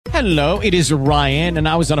Hello, it is Ryan, and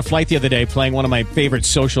I was on a flight the other day playing one of my favorite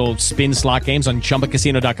social spin slot games on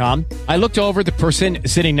ChumbaCasino.com. I looked over at the person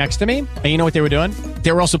sitting next to me, and you know what they were doing?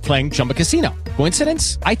 They were also playing Chumba Casino.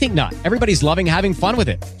 Coincidence? I think not. Everybody's loving having fun with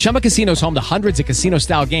it. Chumba Casino is home to hundreds of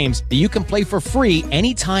casino-style games that you can play for free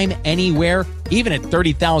anytime, anywhere, even at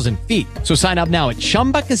 30,000 feet. So sign up now at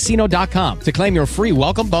ChumbaCasino.com to claim your free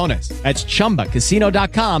welcome bonus. That's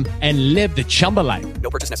ChumbaCasino.com and live the Chumba life.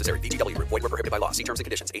 No purchase necessary. VGW. Void where prohibited by law. See terms and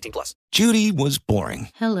conditions. 18+. Judy was boring.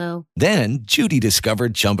 Hello. Then Judy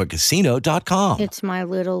discovered ChumbaCasino.com. It's my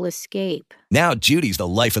little escape. Now Judy's the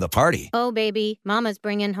life of the party. Oh, baby, mama's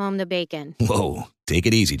bringing home the bacon. Whoa, take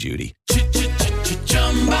it easy, Judy.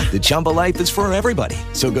 The Chumba life is for everybody.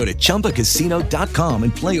 So go to ChumbaCasino.com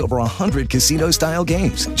and play over 100 casino-style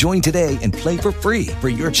games. Join today and play for free for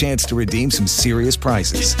your chance to redeem some serious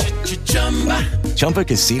prizes.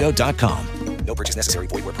 ChumbaCasino.com. No purchase necessary.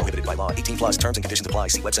 Void where prohibited by law. 18+. Terms and conditions apply.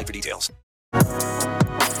 See website for details.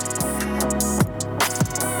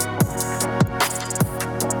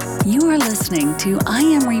 You are listening to I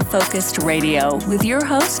Am Refocused Radio with your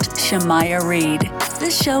host, Shamaya Reed.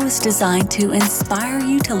 This show is designed to inspire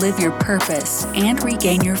you to live your purpose and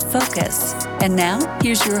regain your focus. And now,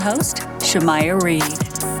 here's your host, Shamaya Reed.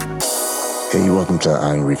 Hey, welcome to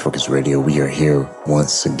I Am Refocused Radio. We are here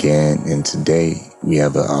once again, and today we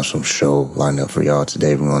have an awesome show lined up for y'all.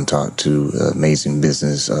 Today we're going to talk to amazing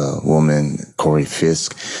business woman, Cory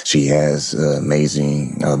Fisk. She has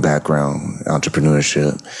amazing background,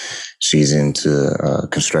 entrepreneurship. She's into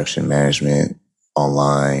construction management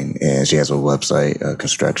online, and she has a website,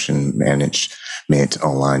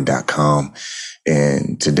 constructionmanagementonline.com.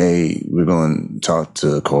 And today we're going to talk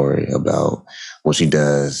to Cory about what she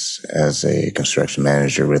does as a construction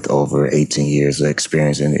manager with over 18 years of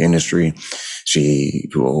experience in the industry. She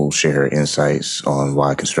will share her insights on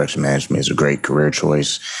why construction management is a great career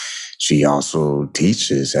choice. She also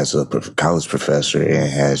teaches as a college professor and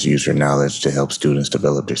has used her knowledge to help students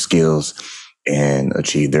develop their skills and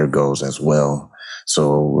achieve their goals as well.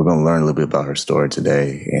 So we're going to learn a little bit about her story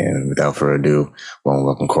today. And without further ado, I want to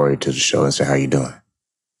welcome Cory to the show and say, how you doing?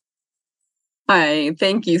 Hi,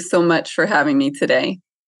 thank you so much for having me today.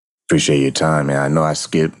 Appreciate your time. And I know I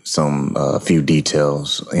skipped a few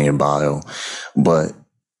details in your bio, but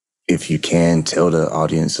if you can tell the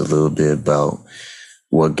audience a little bit about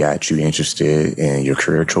what got you interested in your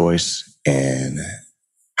career choice and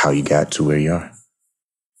how you got to where you are.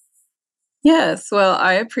 Yes, well,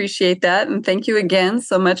 I appreciate that. And thank you again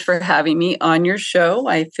so much for having me on your show.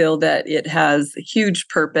 I feel that it has huge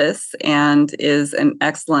purpose and is an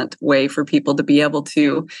excellent way for people to be able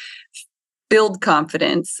to build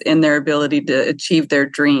confidence in their ability to achieve their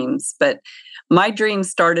dreams. But my dream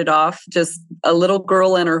started off just a little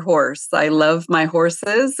girl and her horse. I love my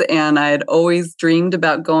horses, and I had always dreamed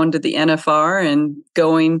about going to the NFR and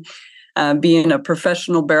being a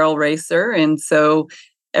professional barrel racer. And so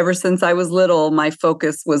ever since I was little, my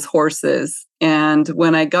focus was horses. And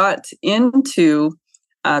when I got into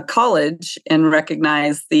college and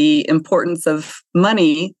recognized the importance of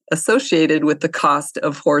money associated with the cost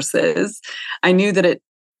of horses, I knew that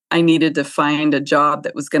I needed to find a job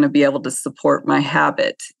that was going to be able to support my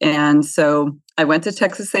habit. And so I went to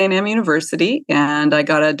Texas A&M University and I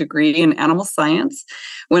got a degree in animal science.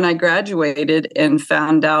 When I graduated and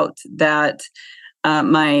found out that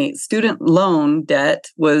my student loan debt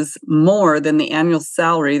was more than the annual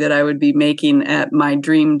salary that I would be making at my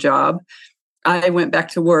dream job, I went back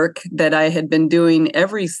to work that I had been doing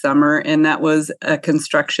every summer, and that was a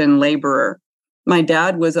construction laborer. My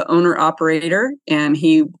dad was an owner-operator, and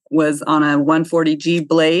he was on a 140G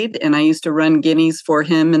blade, and I used to run guineas for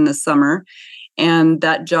him in the summer. And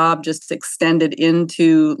that job just extended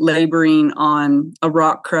into laboring on a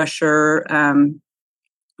rock crusher,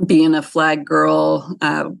 being a flag girl,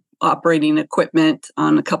 operating equipment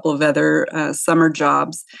on a couple of other summer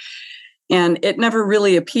jobs. And it never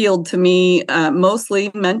really appealed to me. Mostly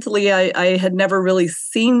mentally, I had never really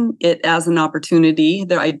seen it as an opportunity.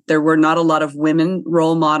 There were not a lot of women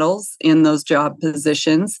role models in those job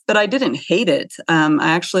positions, but I didn't hate it. I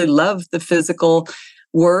actually loved the physical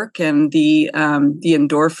work and the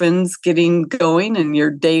endorphins getting going, and your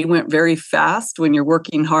day went very fast when you're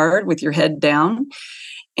working hard with your head down.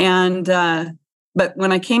 And but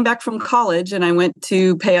when I came back from college and I went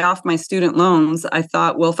to pay off my student loans, I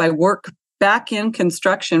thought, well, if I work back in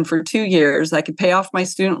construction for 2 years, I could pay off my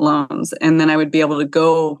student loans, and then I would be able to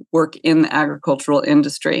go work in the agricultural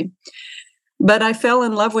industry. But I fell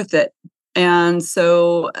in love with it. And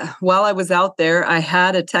so while I was out there, I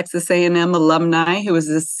had a Texas A&M alumni who was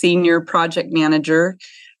a senior project manager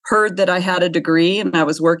heard that I had a degree and I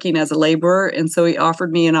was working as a laborer. And so he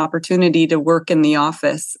offered me an opportunity to work in the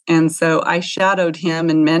office. And so I shadowed him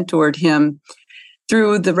and mentored him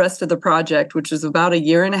through the rest of the project, which was about a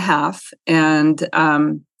year and a half. And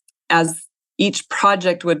as each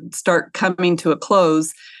project would start coming to a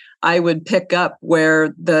close, I would pick up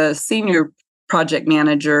where the senior project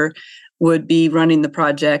manager would be running the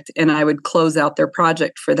project, and I would close out their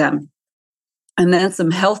project for them. And then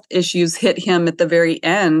some health issues hit him at the very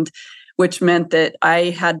end, which meant that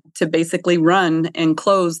I had to basically run and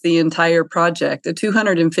close the entire project, a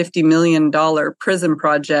 $250 million prison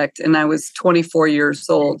project, and I was 24 years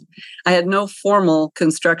old. I had no formal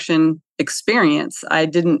construction experience. I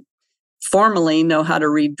didn't formally know how to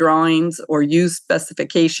read drawings or use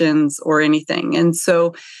specifications or anything. And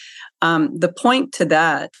so the point to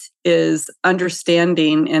that is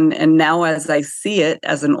understanding, and now as I see it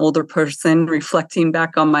as an older person reflecting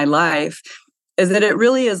back on my life, is that it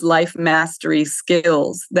really is life mastery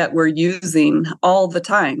skills that we're using all the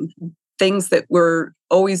time. Things that we're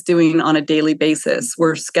always doing on a daily basis.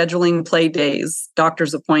 We're scheduling play days,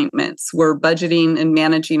 doctor's appointments. We're budgeting and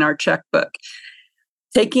managing our checkbook.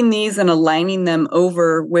 Taking these and aligning them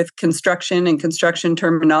over with construction and construction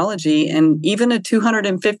terminology, and even a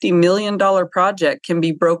 $250 million project can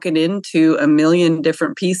be broken into a million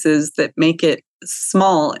different pieces that make it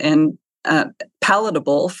small and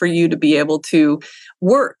palatable for you to be able to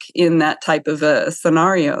work in that type of a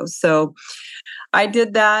scenario. So I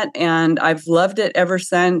did that, and I've loved it ever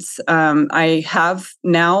since. I have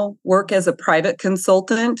now work as a private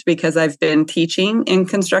consultant because I've been teaching in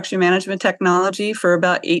construction management technology for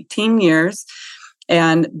about 18 years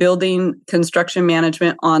and building construction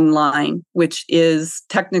management online, which is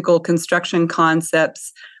technical construction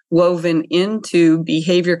concepts woven into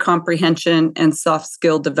behavior comprehension and soft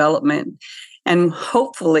skill development. And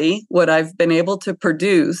hopefully what I've been able to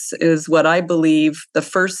produce is what I believe the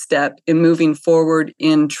first step in moving forward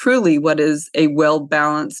in truly what is a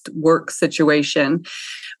well-balanced work situation,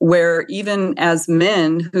 where even as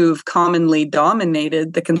men who've commonly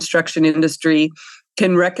dominated the construction industry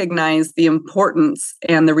can recognize the importance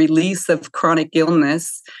and the release of chronic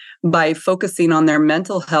illness by focusing on their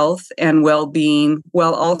mental health and well-being,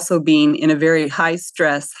 while also being in a very high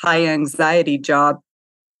stress, high anxiety job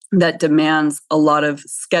that demands a lot of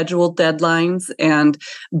scheduled deadlines and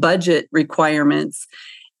budget requirements.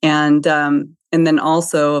 And then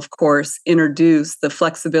also, of course, introduce the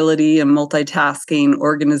flexibility and multitasking,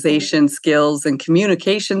 organization skills and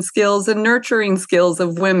communication skills and nurturing skills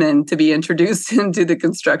of women to be introduced into the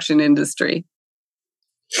construction industry.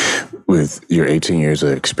 With your 18 years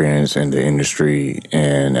of experience in the industry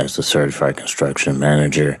and as a certified construction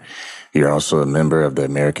manager, you're also a member of the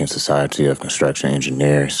American Society of Construction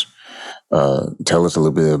Engineers. Tell us a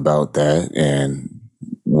little bit about that, and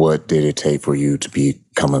what did it take for you to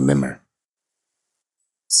become a member?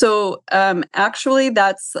 So actually,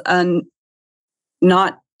 that's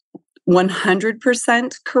not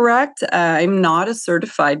 100% correct. I'm not a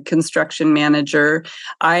certified construction manager.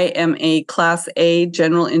 I am a Class A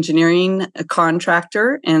general engineering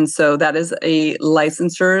contractor. And so that is a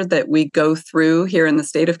licensure that we go through here in the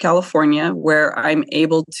state of California, where I'm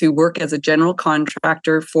able to work as a general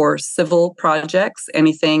contractor for civil projects,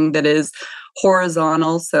 anything that is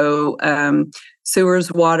horizontal. So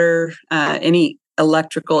sewers, water, any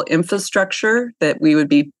electrical infrastructure that we would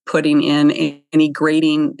be putting in, any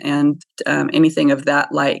grading and anything of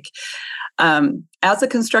that like. As a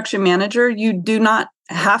construction manager, you do not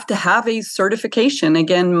have to have a certification.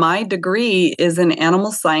 Again, my degree is in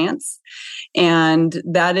animal science, and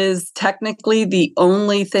that is technically the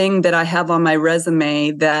only thing that I have on my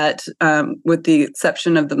resume that, with the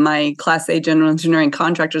exception of my Class A General Engineering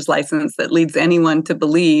Contractor's license, that leads anyone to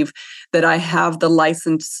believe that I have the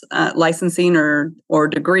licensing or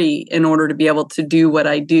degree in order to be able to do what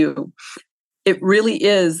I do. It really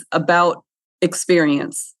is about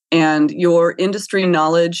experience and your industry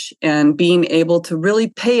knowledge and being able to really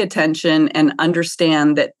pay attention and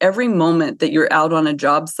understand that every moment that you're out on a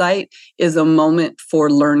job site is a moment for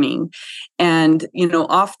learning. And,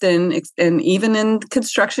 often, and even in the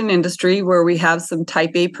construction industry where we have some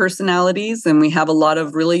type A personalities and we have a lot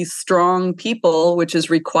of really strong people, which is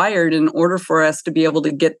required in order for us to be able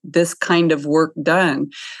to get this kind of work done,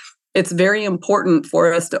 it's very important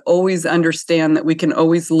for us to always understand that we can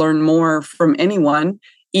always learn more from anyone,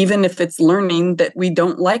 even if it's learning that we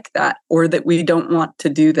don't like that or that we don't want to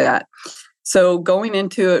do that. So going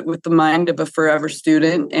into it with the mind of a forever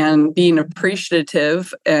student and being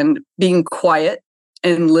appreciative and being quiet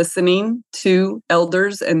and listening to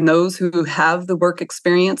elders and those who have the work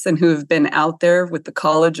experience and who have been out there with the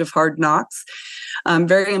College of Hard Knocks.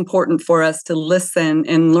 Very important for us to listen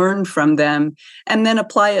and learn from them, and then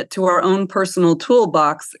apply it to our own personal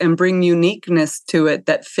toolbox and bring uniqueness to it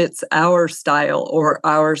that fits our style or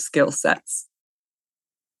our skill sets.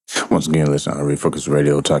 Once again, listen on Refocus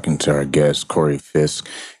Radio, talking to our guest, Cory Fisk.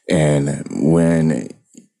 And when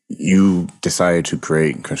you decided to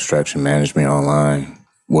create construction management online,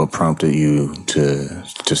 what prompted you to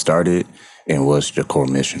start it, and what's your core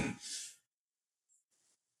mission?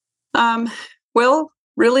 Well,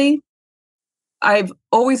 really, I've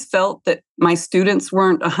always felt that my students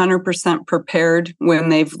weren't 100% prepared when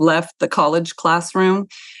they've left the college classroom.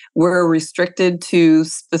 We're restricted to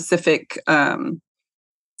specific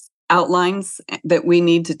outlines that we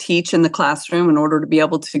need to teach in the classroom in order to be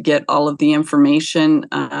able to get all of the information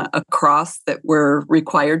across that we're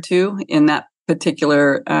required to in that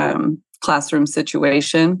particular classroom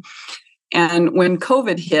situation. And when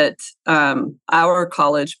COVID hit, our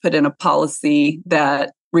college put in a policy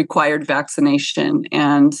that required vaccination,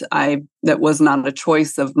 and that was not a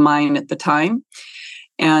choice of mine at the time.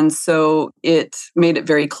 And so it made it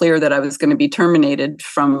very clear that I was going to be terminated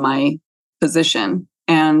from my position.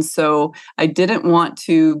 And so I didn't want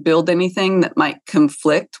to build anything that might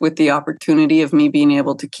conflict with the opportunity of me being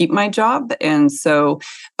able to keep my job. And so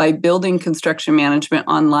by building construction management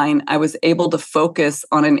online, I was able to focus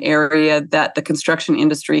on an area that the construction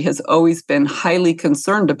industry has always been highly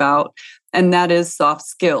concerned about, and that is soft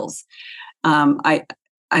skills. I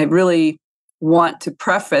really want to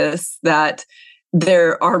preface that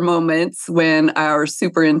there are moments when our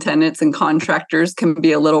superintendents and contractors can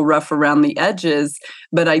be a little rough around the edges,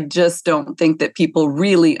 but I just don't think that people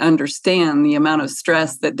really understand the amount of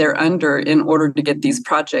stress that they're under in order to get these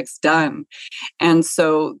projects done. And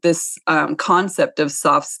so this concept of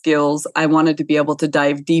soft skills, I wanted to be able to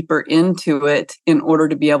dive deeper into it in order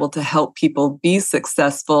to be able to help people be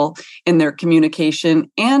successful in their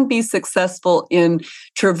communication and be successful in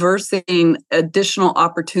traversing additional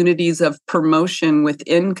opportunities of promotion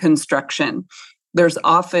within construction. There's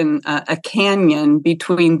often a canyon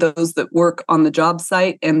between those that work on the job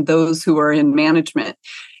site and those who are in management,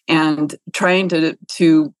 and trying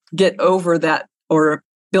to get over that or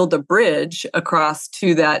build a bridge across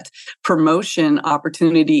to that promotion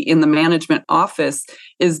opportunity in the management office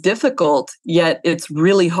is difficult, yet it's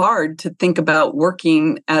really hard to think about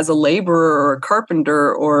working as a laborer or a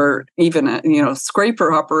carpenter or even a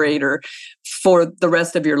scraper operator for the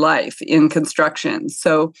rest of your life in construction.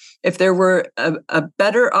 So if there were a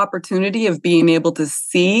better opportunity of being able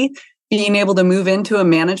to move into a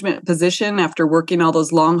management position after working all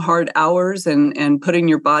those long, hard hours and putting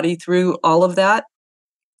your body through all of that,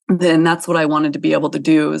 then that's what I wanted to be able to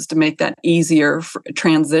do, is to make that easier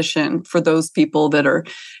transition for those people that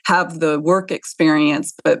have the work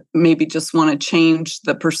experience, but maybe just want to change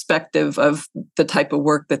the perspective of the type of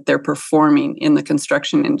work that they're performing in the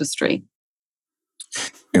construction industry.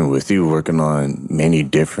 And with you working on many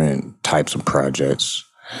different types of projects,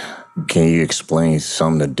 can you explain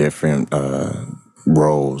some of the different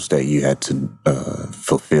roles that you had to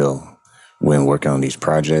fulfill when working on these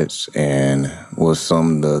projects, and what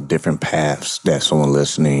some of the different paths that someone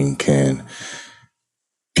listening can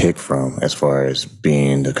pick from as far as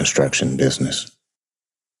being the construction business?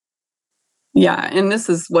 Yeah, and this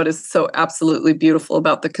is what is so absolutely beautiful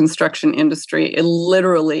about the construction industry.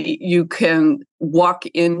 You can walk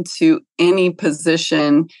into any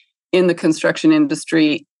position in the construction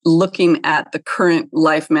industry looking at the current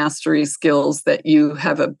life mastery skills that you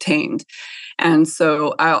have obtained. And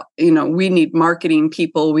so, we need marketing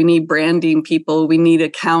people, we need branding people, we need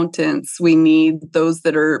accountants, we need those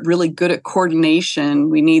that are really good at coordination,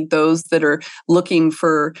 we need those that are looking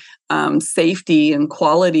for safety and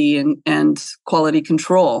quality and quality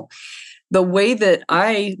control. The way that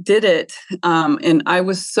I did it, and I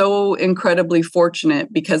was so incredibly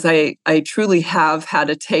fortunate because I truly have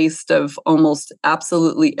had a taste of almost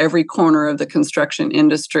absolutely every corner of the construction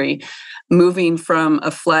industry, moving from a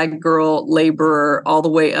flag girl laborer all the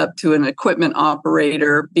way up to an equipment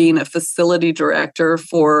operator, being a facility director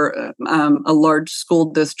for a large school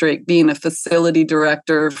district, being a facility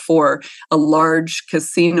director for a large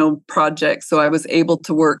casino project. So I was able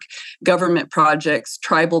to work government projects,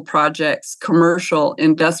 tribal projects, commercial,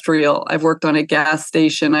 industrial. I've worked on a gas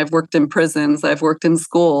station. I've worked in prisons. I've worked in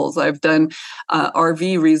schools. I've done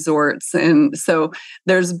RV resorts. And so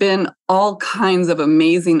there's been all kinds of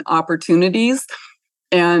amazing opportunities.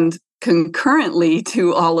 And concurrently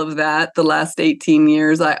to all of that, the last 18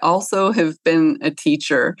 years, I also have been a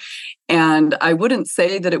teacher. And I wouldn't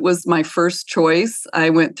say that it was my first choice. I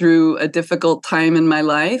went through a difficult time in my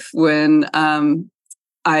life when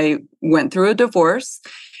I went through a divorce.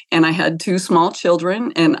 And I had 2 small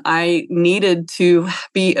children, and I needed to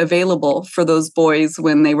be available for those boys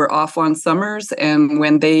when they were off on summers and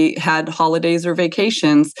when they had holidays or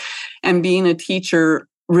vacations. And being a teacher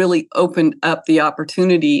really opened up the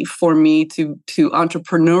opportunity for me to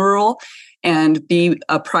entrepreneurial and be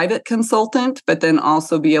a private consultant, but then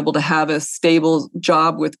also be able to have a stable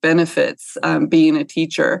job with benefits, being a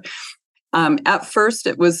teacher. At first,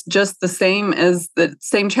 it was just the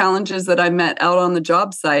same challenges that I met out on the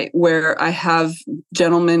job site, where I have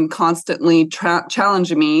gentlemen constantly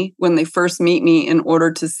challenge me when they first meet me in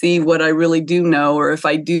order to see what I really do know or if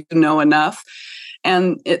I do know enough.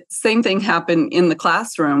 And same thing happened in the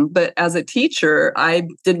classroom. But as a teacher, I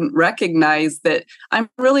didn't recognize that I'm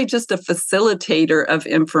really just a facilitator of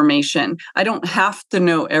information. I don't have to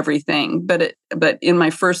know everything. But in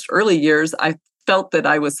my first early years, I felt that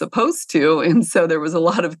I was supposed to. And so there was a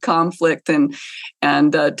lot of conflict and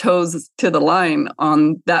toes to the line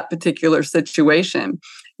on that particular situation.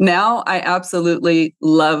 Now, I absolutely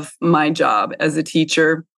love my job as a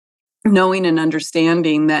teacher, knowing and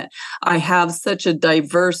understanding that I have such a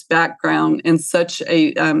diverse background and such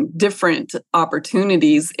a different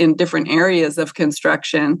opportunities in different areas of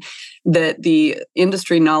construction, that the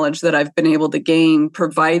industry knowledge that I've been able to gain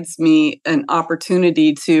provides me an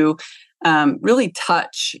opportunity to really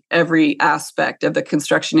touch every aspect of the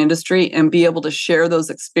construction industry and be able to share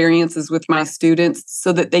those experiences with my students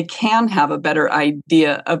so that they can have a better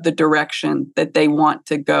idea of the direction that they want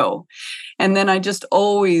to go. And then I just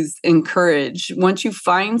always encourage, once you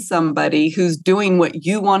find somebody who's doing what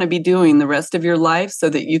you want to be doing the rest of your life so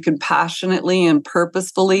that you can passionately and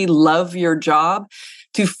purposefully love your job,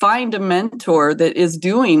 to find a mentor that is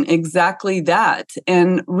doing exactly that.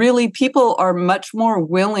 And really, people are much more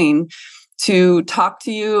willing to talk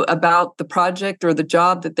to you about the project or the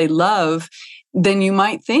job that they love than you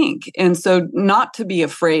might think. And so not to be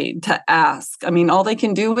afraid to ask. I mean, all they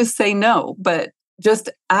can do is say no, but just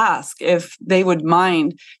ask if they would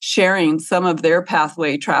mind sharing some of their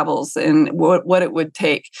pathway travels and what it would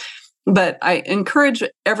take. But I encourage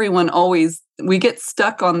everyone always, we get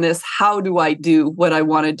stuck on this, how do I do what I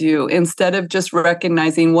want to do, instead of just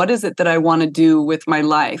recognizing what is it that I want to do with my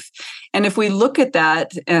life. And if we look at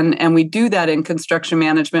that, and we do that in construction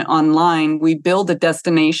management online, we build a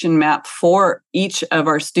destination map for each of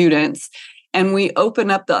our students. And we open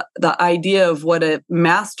up the idea of what a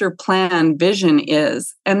master plan vision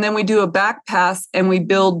is. And then we do a back pass and we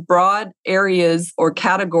build broad areas or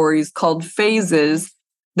categories called phases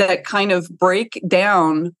that kind of break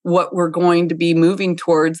down what we're going to be moving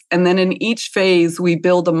towards. And then in each phase, we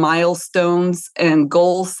build a milestones and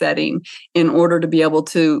goal setting in order to be able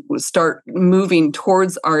to start moving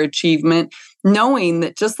towards our achievement, knowing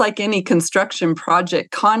that just like any construction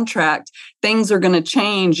project contract, things are going to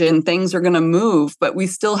change and things are going to move, but we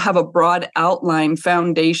still have a broad outline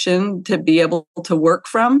foundation to be able to work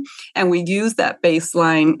from. And we use that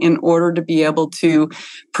baseline in order to be able to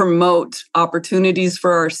promote opportunities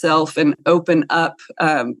for ourselves and open up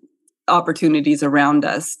opportunities around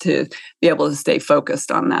us to be able to stay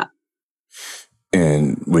focused on that.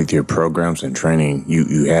 And with your programs and training,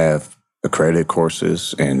 you have accredited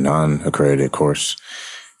courses and non-accredited course.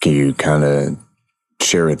 Can you kind of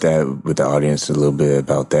share with the audience a little bit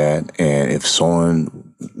about that? And if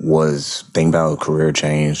someone was thinking about a career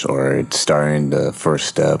change or starting the first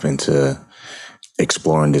step into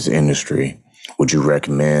exploring this industry, would you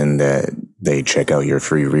recommend that they check out your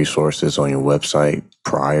free resources on your website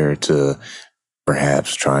prior to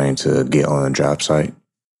perhaps trying to get on a job site?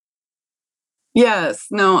 Yes,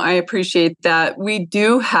 no, I appreciate that. We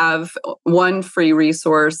do have one free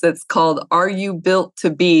resource that's called Are You Built to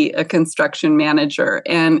Be a Construction Manager?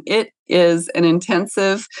 And it is an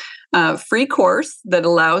intensive free course that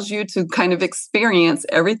allows you to kind of experience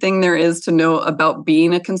everything there is to know about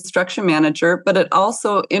being a construction manager, but it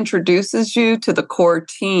also introduces you to the core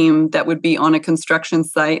team that would be on a construction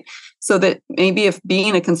site, so that maybe if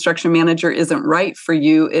being a construction manager isn't right for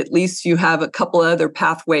you, at least you have a couple other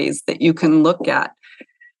pathways that you can look at.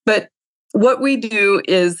 But what we do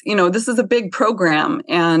is, this is a big program,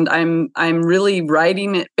 and I'm really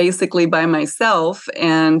writing it basically by myself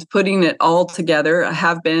and putting it all together. I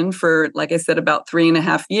have been for, like I said, about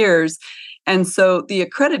 3.5 years. And so the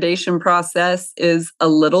accreditation process is a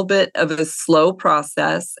little bit of a slow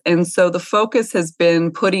process. And so the focus has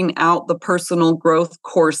been putting out the personal growth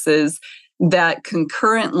courses that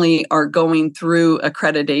concurrently are going through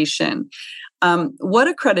accreditation. What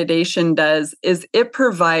accreditation does is it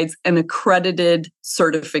provides an accredited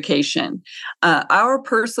certification. Our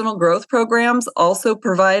personal growth programs also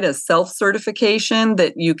provide a self-certification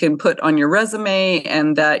that you can put on your resume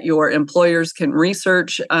and that your employers can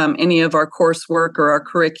research any of our coursework or our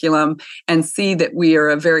curriculum and see that we are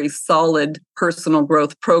a very solid personal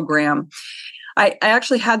growth program. I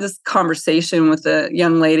actually had this conversation with a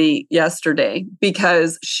young lady yesterday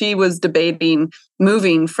because she was debating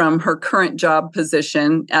moving from her current job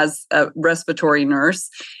position as a respiratory nurse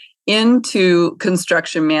into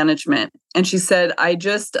construction management. And she said, I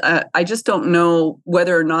just don't know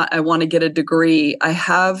whether or not I want to get a degree. I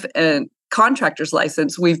have a contractor's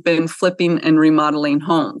license. We've been flipping and remodeling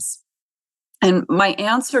homes. And my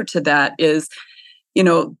answer to that is,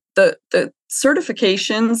 the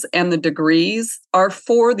certifications and the degrees are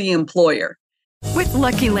for the employer. With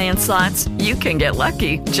Lucky Land Slots, you can get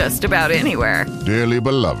lucky just about anywhere. Dearly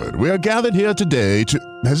beloved, we are gathered here today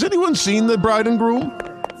to... Has anyone seen the bride and groom?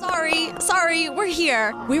 Sorry, we're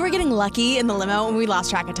here. We were getting lucky in the limo and we lost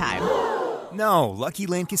track of time. No, Lucky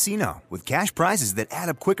Land Casino, with cash prizes that add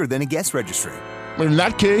up quicker than a guest registry. In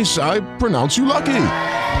that case, I pronounce you lucky.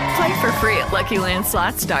 Play for free at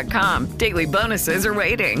LuckyLandSlots.com. Daily bonuses are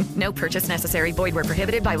waiting. No purchase necessary. Void where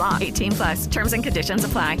prohibited by law. 18+. Terms and conditions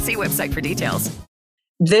apply. See website for details.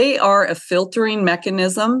 They are a filtering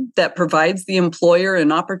mechanism that provides the employer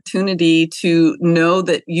an opportunity to know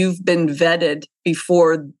that you've been vetted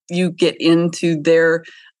before you get into their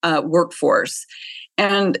workforce.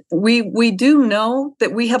 And we do know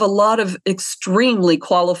that we have a lot of extremely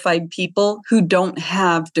qualified people who don't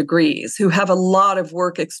have degrees, who have a lot of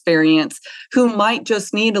work experience, who might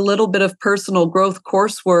just need a little bit of personal growth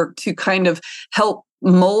coursework to kind of help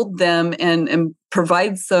mold them and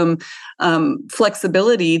provide some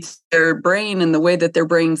flexibility to their brain and the way that their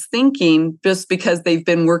brain's thinking, just because they've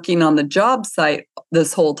been working on the job site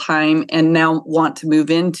this whole time and now want to move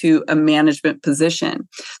into a management position.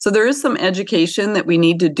 So there is some education that we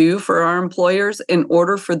need to do for our employers in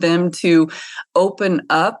order for them to open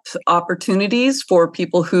up opportunities for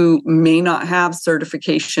people who may not have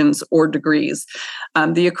certifications or degrees.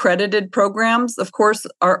 The accredited programs, of course,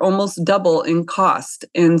 are almost double in cost.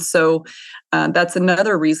 And so that's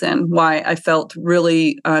another reason why I felt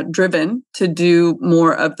really driven to do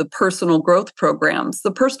more of the personal growth programs.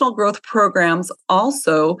 The personal growth programs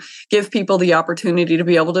also give people the opportunity to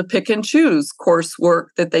be able to pick and choose coursework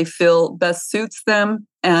that they feel best suits them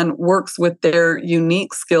and works with their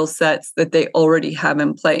unique skill sets that they already have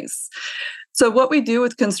in place. So what we do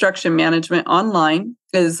with construction management online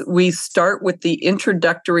is we start with the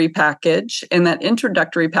introductory package, and that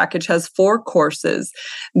introductory package has 4 courses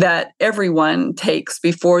that everyone takes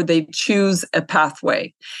before they choose a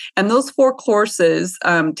pathway. And those 4 courses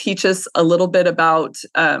teach us a little bit about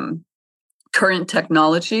current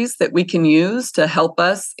technologies that we can use to help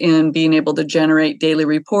us in being able to generate daily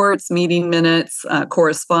reports, meeting minutes,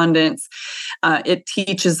 correspondence. It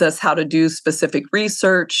teaches us how to do specific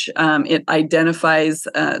research. It identifies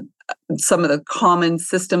some of the common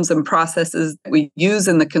systems and processes that we use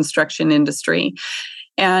in the construction industry.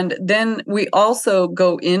 And then we also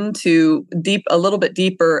go into a little bit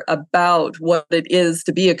deeper about what it is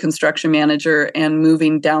to be a construction manager and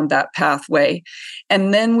moving down that pathway.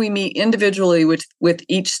 And then we meet individually with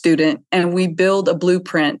each student, and we build a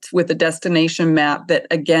blueprint with a destination map that,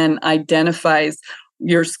 again, identifies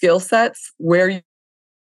your skill sets, where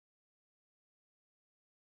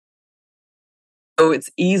so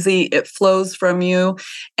it's easy, it flows from you.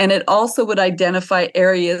 And it also would identify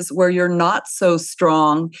areas where you're not so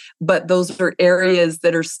strong, but those are areas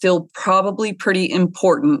that are still probably pretty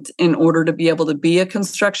important in order to be able to be a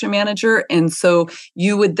construction manager. And so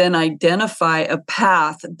you would then identify a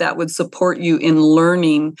path that would support you in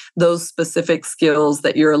learning those specific skills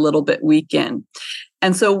that you're a little bit weak in.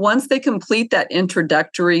 And so once they complete that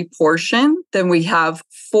introductory portion, then we have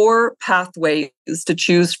 4 pathways to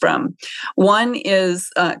choose from. One is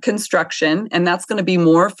construction, and that's going to be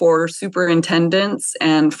more for superintendents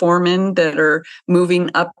and foremen that are moving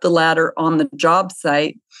up the ladder on the job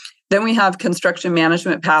site. Then we have construction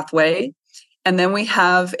management pathway. And then we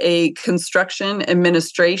have a construction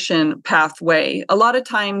administration pathway. A lot of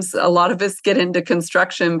times, a lot of us get into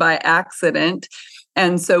construction by accident.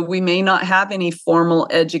 And so we may not have any formal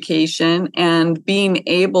education, and being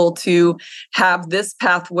able to have this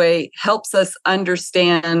pathway helps us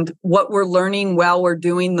understand what we're learning while we're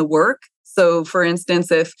doing the work. So for instance,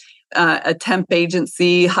 if a temp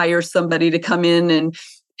agency hires somebody to come in and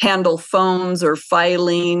handle phones or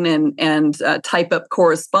filing and type up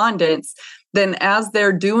correspondence, then as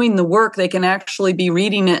they're doing the work, they can actually be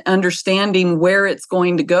reading it, understanding where it's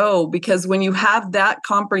going to go. Because when you have that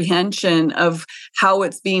comprehension of how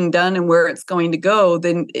it's being done and where it's going to go,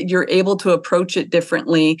 then you're able to approach it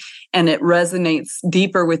differently, and it resonates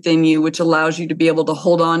deeper within you, which allows you to be able to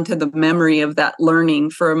hold on to the memory of that learning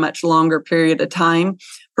for a much longer period of time,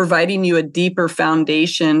 providing you a deeper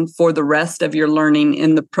foundation for the rest of your learning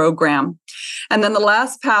in the program. And then the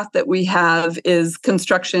last path that we have is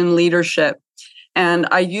construction leadership. And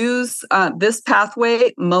I use this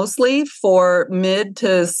pathway mostly for mid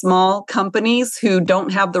to small companies who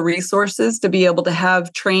don't have the resources to be able to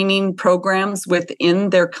have training programs within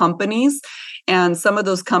their companies. And some of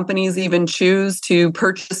those companies even choose to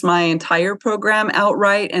purchase my entire program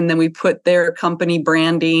outright. And then we put their company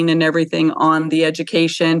branding and everything on the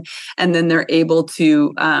education. And then they're able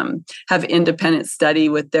to have independent study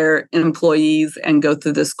with their employees and go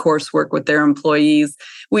through this coursework with their employees.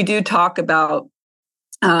 We do talk about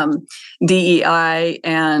DEI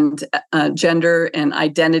and gender and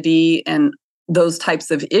identity and those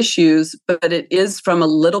types of issues, but it is from a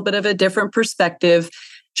little bit of a different perspective,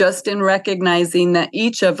 just in recognizing that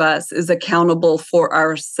each of us is accountable for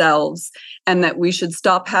ourselves, and that we should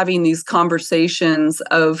stop having these conversations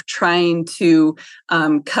of trying to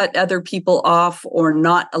cut other people off or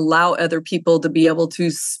not allow other people to be able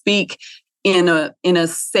to speak in a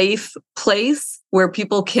safe place where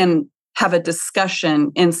people can have a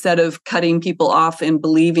discussion instead of cutting people off and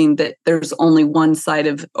believing that there's only one side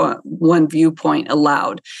of one viewpoint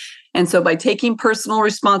allowed. And so by taking personal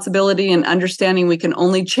responsibility and understanding we can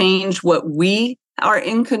only change what we are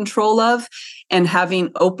in control of, and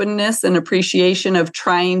having openness and appreciation of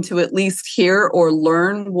trying to at least hear or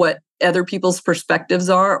learn what other people's perspectives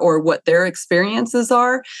are or what their experiences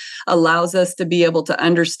are, allows us to be able to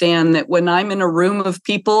understand that when I'm in a room of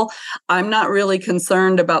people, I'm not really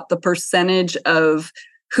concerned about the percentage of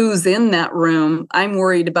who's in that room. I'm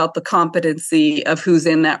worried about the competency of who's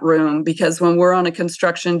in that room, because when we're on a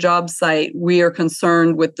construction job site, we are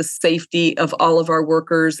concerned with the safety of all of our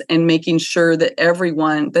workers and making sure that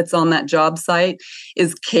everyone that's on that job site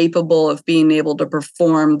is capable of being able to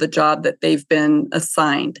perform the job that they've been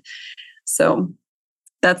assigned. So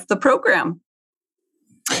that's the program.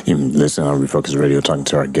 You listen on Refocus Radio, talking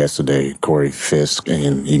to our guest today, Cory Fisk,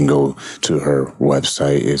 and you can go to her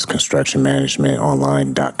website. It's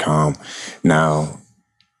constructionmanagementonline.com. Now,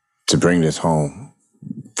 to bring this home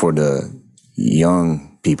for the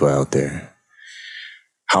young people out there,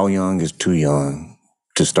 how young is too young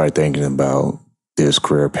to start thinking about this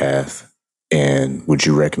career path? And would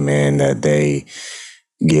you recommend that they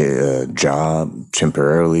get a job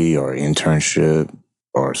temporarily or internship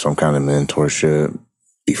or some kind of mentorship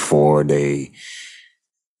before they,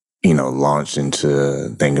 launch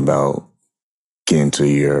into thinking about getting into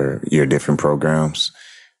your different programs?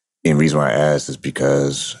 And the reason why I ask is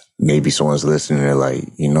because maybe someone's listening and they're like,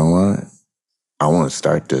 you know what? I want to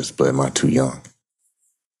start this, but am I too young?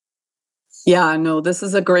 Yeah, no, this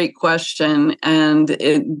is a great question. And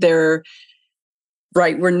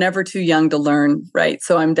right, we're never too young to learn, right?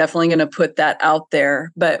 So I'm definitely going to put that out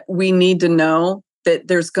there. But we need to know that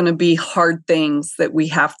there's going to be hard things that we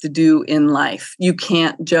have to do in life. You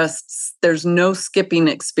can't there's no skipping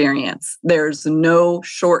experience. There's no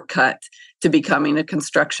shortcut to becoming a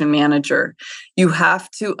construction manager. You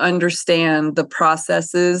have to understand the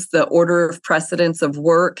processes, the order of precedence of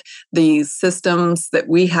work, the systems that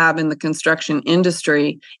we have in the construction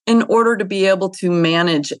industry in order to be able to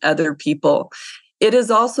manage other people. It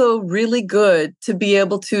is also really good to be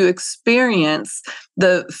able to experience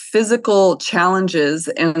the physical challenges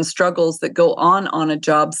and struggles that go on a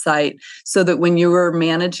job site, so that when you are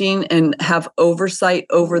managing and have oversight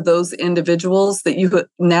over those individuals, that you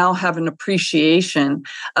now have an appreciation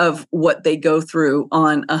of what they go through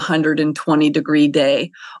on a 120-degree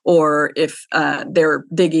day, or if they're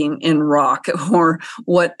digging in rock or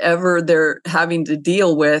whatever they're having to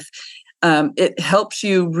deal with. It helps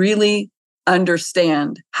you really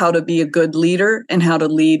understand how to be a good leader and how to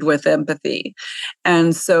lead with empathy.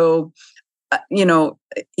 And so,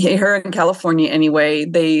 here in California anyway,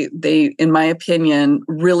 they in my opinion,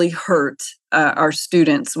 really hurt our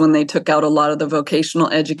students when they took out a lot of the vocational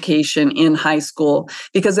education in high school,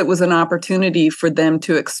 because it was an opportunity for them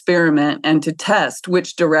to experiment and to test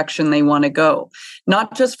which direction they want to go,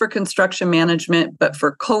 not just for construction management, but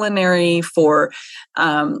for culinary, for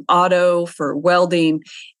auto, for welding.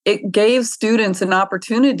 It gave students an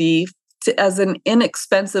opportunity as an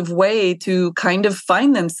inexpensive way to kind of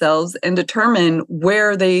find themselves and determine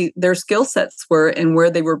where their skill sets were and where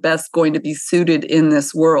they were best going to be suited in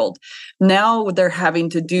this world. Now they're having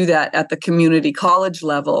to do that at the community college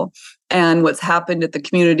level. And what's happened at the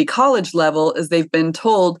community college level is they've been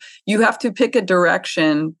told you have to pick a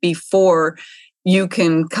direction before you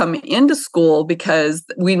can come into school, because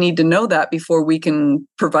we need to know that before we can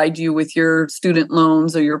provide you with your student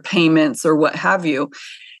loans or your payments or what have you.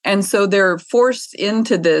 And so they're forced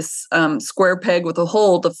into this square peg with a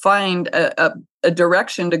hole to find a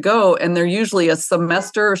direction to go. And they're usually a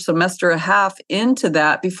semester or semester and a half into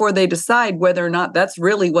that before they decide whether or not that's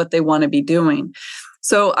really what they want to be doing.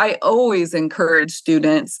 So I always encourage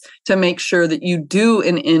students to make sure that you do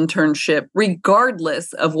an internship,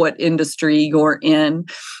 regardless of what industry you're in.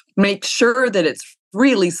 Make sure that it's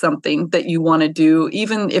really something that you want to do,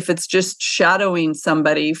 even if it's just shadowing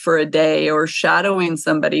somebody for a day or shadowing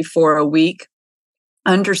somebody for a week.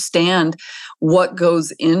 Understand what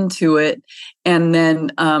goes into it, and then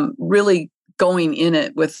really going in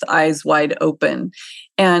it with eyes wide open.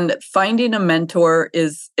 And finding a mentor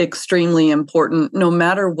is extremely important, no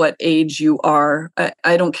matter what age you are.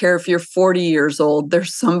 I don't care if you're 40 years old,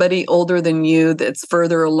 there's somebody older than you that's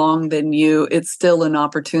further along than you. It's still an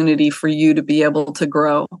opportunity for you to be able to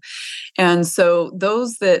grow. And so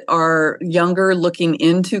those that are younger looking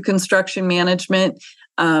into construction management,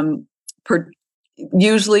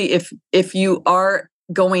 usually if you are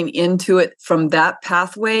going into it from that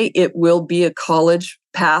pathway, it will be a college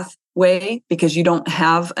pathway, because you don't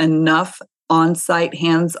have enough on-site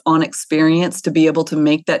hands-on experience to be able to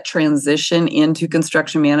make that transition into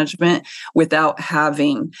construction management without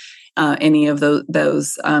having any of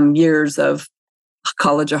those years of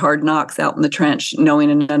college of hard knocks out in the trench,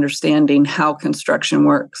 knowing and understanding how construction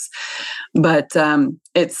works. But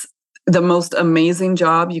it's the most amazing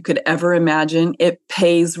job you could ever imagine. It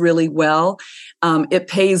pays really well. It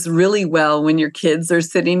pays really well when your kids are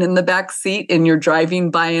sitting in the back seat and you're driving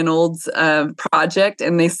by an old project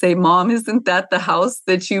and they say, "Mom, isn't that the house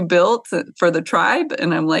that you built for the tribe?"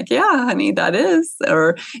 And I'm like, "Yeah, honey, that is."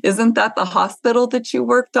 Or, "Isn't that the hospital that you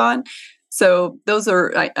worked on?" So those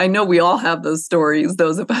are, I know we all have those stories,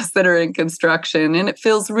 those of us that are in construction, and it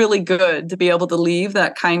feels really good to be able to leave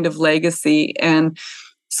that kind of legacy. And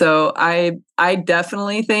so I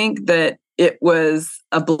definitely think that it was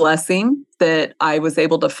a blessing that I was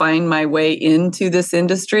able to find my way into this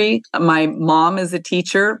industry. My mom is a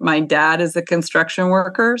teacher. My dad is a construction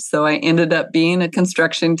worker. So I ended up being a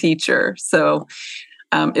construction teacher. So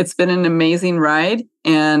it's been an amazing ride.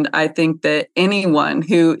 And I think that anyone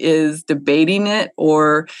who is debating it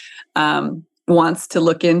or wants to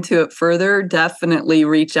look into it further, definitely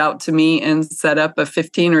reach out to me and set up a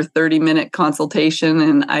 15 or 30-minute consultation.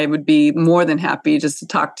 And I would be more than happy just to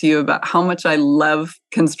talk to you about how much I love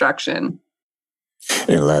construction.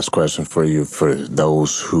 And last question for you, for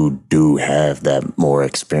those who do have that more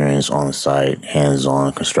experience on site,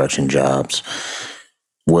 hands-on construction jobs,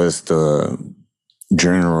 was the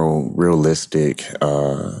general realistic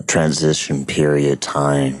transition period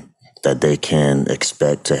time that they can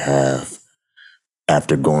expect to have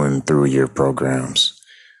after going through your programs?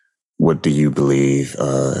 What do you believe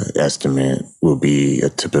estimate will be a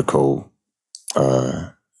typical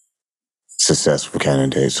successful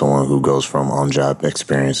candidate, someone who goes from on-job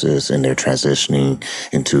experiences and they're transitioning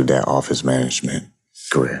into that office management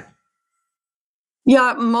career?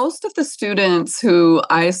 Yeah, most of the students who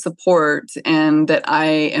I support and that I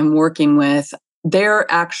am working with, they're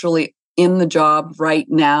actually in the job right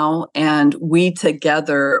now, and we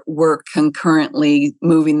together work concurrently,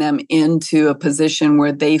 moving them into a position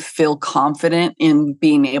where they feel confident in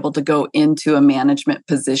being able to go into a management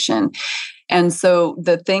position. And so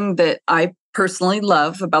the thing that I personally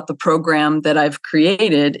love about the program that I've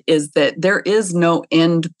created is that there is no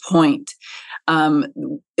end point.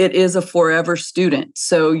 It is a forever student.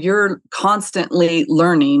 So you're constantly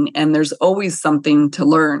learning, and there's always something to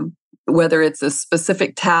learn, whether it's a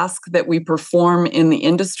specific task that we perform in the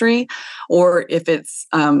industry, or if it's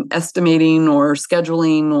estimating or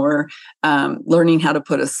scheduling or learning how to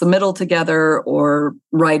put a submittal together or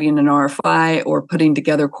writing an RFI or putting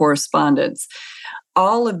together correspondence.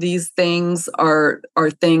 All of these things are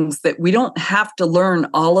things that we don't have to learn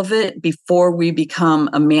all of it before we become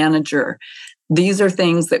a manager. These are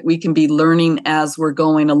things that we can be learning as we're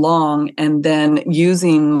going along, and then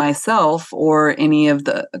using myself or any of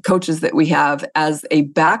the coaches that we have as a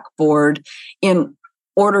backboard in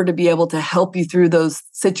order to be able to help you through those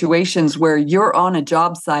situations where you're on a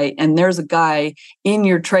job site and there's a guy in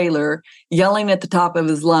your trailer yelling at the top of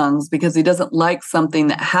his lungs because he doesn't like something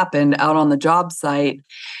that happened out on the job site.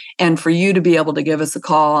 And for you to be able to give us a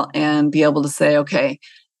call and be able to say, okay,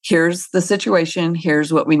 here's the situation.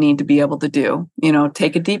 Here's what we need to be able to do.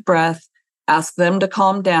 Take a deep breath, ask them to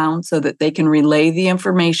calm down so that they can relay the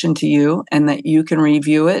information to you and that you can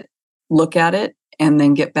review it, look at it, and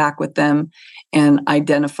then get back with them and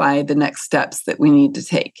identify the next steps that we need to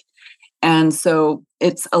take. And so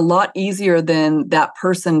it's a lot easier than that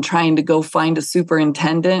person trying to go find a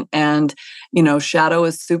superintendent and, shadow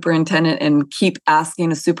a superintendent and keep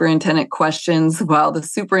asking a superintendent questions while the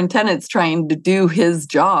superintendent's trying to do his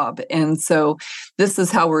job. And so this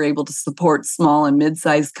is how we're able to support small and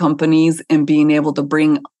mid-sized companies and being able to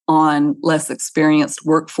bring on less experienced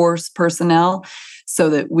workforce personnel so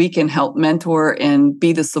that we can help mentor and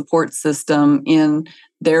be the support system in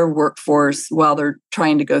their workforce while they're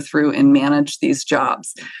trying to go through and manage these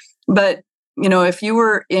jobs. But, if you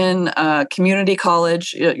were in community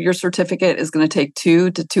college, your certificate is going to take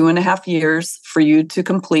 2 to 2.5 years for you to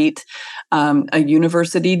complete. A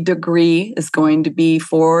university degree is going to be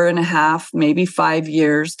 4.5, maybe 5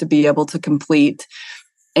 years to be able to complete.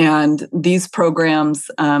 And these programs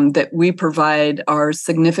that we provide are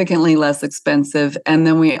significantly less expensive. And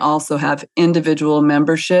then we also have individual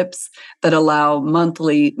memberships that allow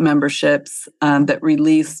monthly memberships that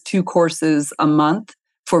release 2 courses a month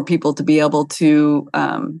for people to be able to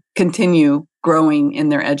continue growing in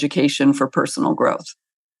their education for personal growth.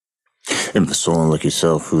 And for someone like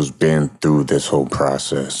yourself who's been through this whole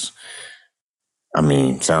process,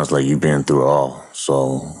 sounds like you've been through it all.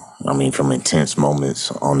 So, from intense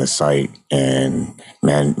moments on the site and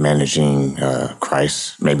managing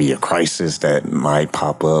maybe a crisis that might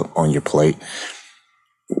pop up on your plate,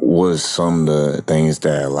 was some of the things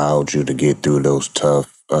that allowed you to get through those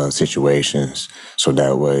tough situations so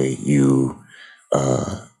that way you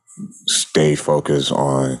stay focused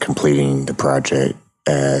on completing the project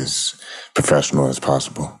as professional as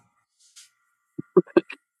possible?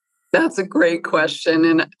 That's a great question.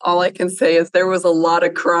 And all I can say is there was a lot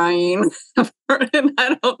of crying. And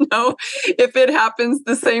I don't know if it happens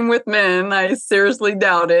the same with men. I seriously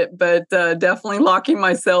doubt it, but definitely locking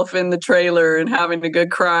myself in the trailer and having a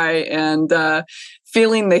good cry and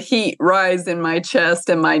feeling the heat rise in my chest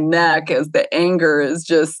and my neck as the anger is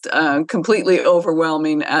just completely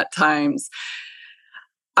overwhelming at times.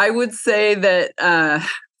 I would say that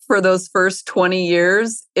for those first 20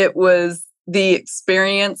 years, it was the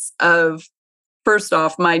experience of, first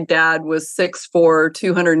off, my dad was 6'4",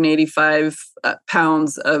 285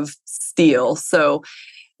 pounds of steel. So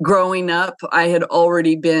growing up, I had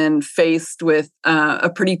already been faced with a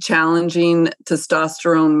pretty challenging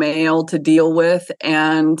testosterone male to deal with.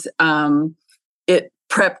 And it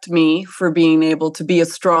prepped me for being able to be a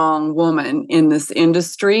strong woman in this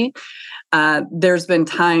industry. There's been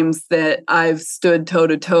times that I've stood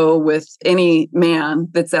toe-to-toe with any man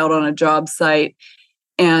that's out on a job site,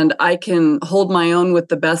 and I can hold my own with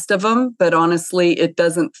the best of them, but honestly, it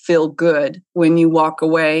doesn't feel good when you walk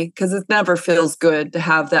away because it never feels good to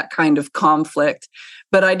have that kind of conflict.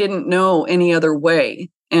 But I didn't know any other way.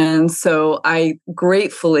 And so I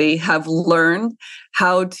gratefully have learned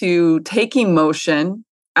how to take emotion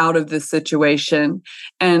out of this situation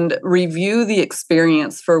and review the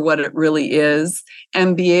experience for what it really is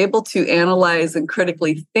and be able to analyze and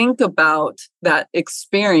critically think about that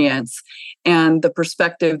experience and the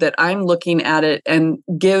perspective that I'm looking at it and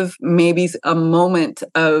give maybe a moment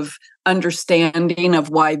of understanding of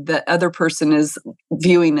why the other person is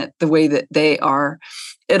viewing it the way that they are.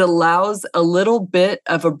 It allows a little bit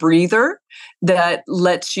of a breather that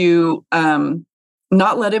lets you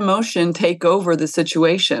not let emotion take over the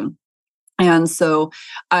situation. And so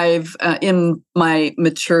I've, in my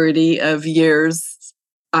maturity of years,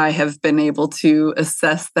 I have been able to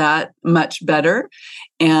assess that much better.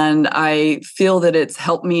 And I feel that it's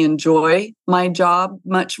helped me enjoy my job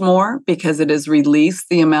much more because it has released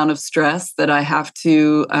the amount of stress that I have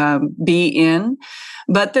to be in.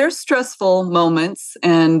 But there's stressful moments,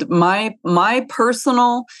 and my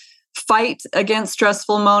personal fight against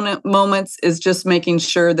stressful moments is just making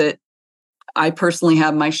sure that I personally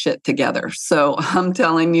have my shit together. So I'm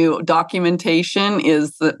telling you, documentation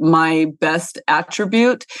is my best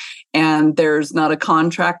attribute. And there's not a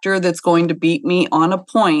contractor that's going to beat me on a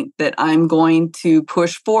point that I'm going to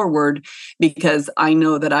push forward because I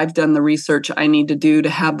know that I've done the research I need to do to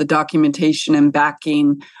have the documentation and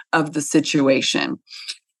backing of the situation.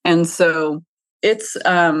 And so it's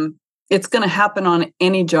it's going to happen on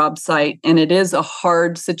any job site, and it is a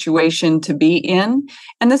hard situation to be in.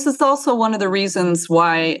 And this is also one of the reasons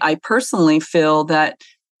why I personally feel that,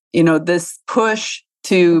 this push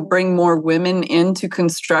to bring more women into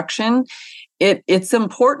construction, it's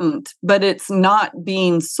important, but it's not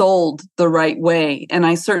being sold the right way. And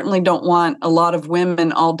I certainly don't want a lot of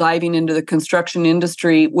women all diving into the construction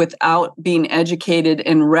industry without being educated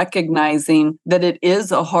and recognizing that it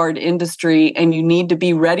is a hard industry and you need to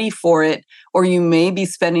be ready for it, or you may be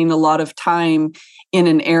spending a lot of time in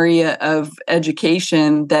an area of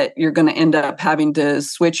education that you're going to end up having to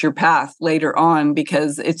switch your path later on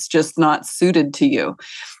because it's just not suited to you.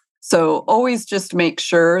 So always just make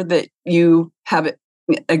sure that you have,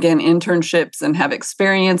 again, internships and have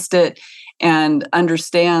experienced it, and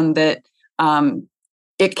understand that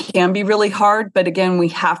it can be really hard. But again, we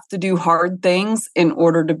have to do hard things in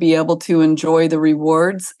order to be able to enjoy the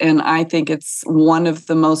rewards. And I think it's one of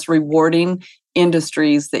the most rewarding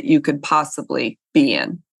industries that you could possibly be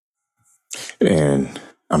in. And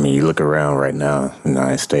I mean, you look around right now in the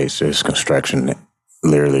United States, there's construction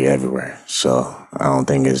literally everywhere. So I don't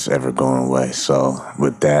think it's ever going away. So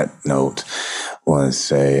with that note, I want to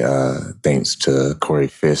say thanks to Cory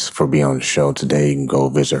Fisk for being on the show today. You can go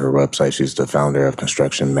visit her website. She's the founder of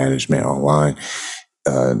Construction Management Online.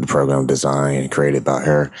 The program designed and created by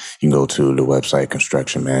her. You can go to the website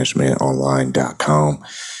constructionmanagementonline.com.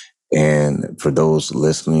 And for those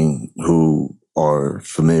listening who are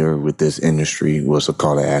familiar with this industry, what's a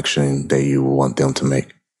call to action that you want them to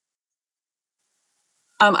make?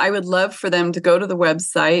 I would love for them to go to the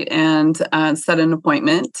website and set an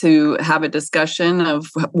appointment to have a discussion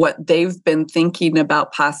of what they've been thinking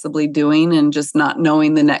about possibly doing and just not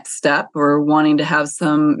knowing the next step, or wanting to have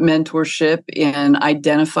some mentorship in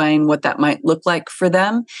identifying what that might look like for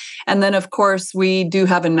them. And then, of course, we do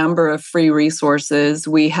have a number of free resources.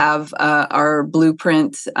 We have our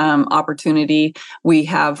blueprint opportunity. We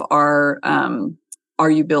have our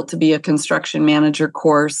Are You Built to Be a Construction Manager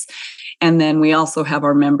course. And then we also have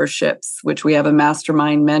our memberships, which we have a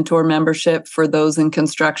mastermind mentor membership for those in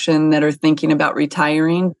construction that are thinking about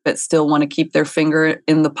retiring, but still want to keep their finger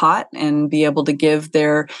in the pot and be able to give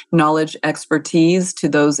their knowledge, expertise to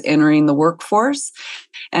those entering the workforce.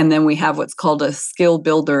 And then we have what's called a skill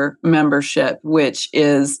builder membership, which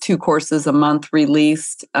is 2 courses a month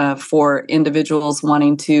released for individuals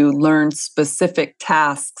wanting to learn specific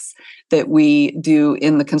tasks that we do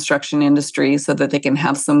in the construction industry so that they can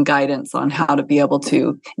have some guidance on how to be able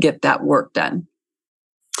to get that work done.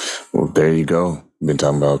 Well, there you go. We've been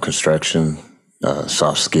talking about construction,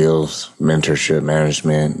 soft skills, mentorship,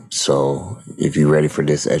 management. So if you're ready for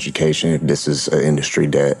this education, if this is an industry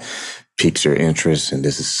that piques your interest and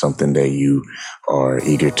this is something that you are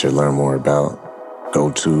eager to learn more about, go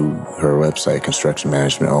to her website,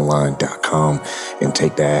 constructionmanagementonline.com, and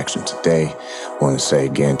take that action today. I want to say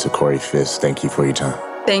again to Cory Fisk, thank you for your time.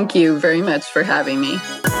 Thank you very much for having me.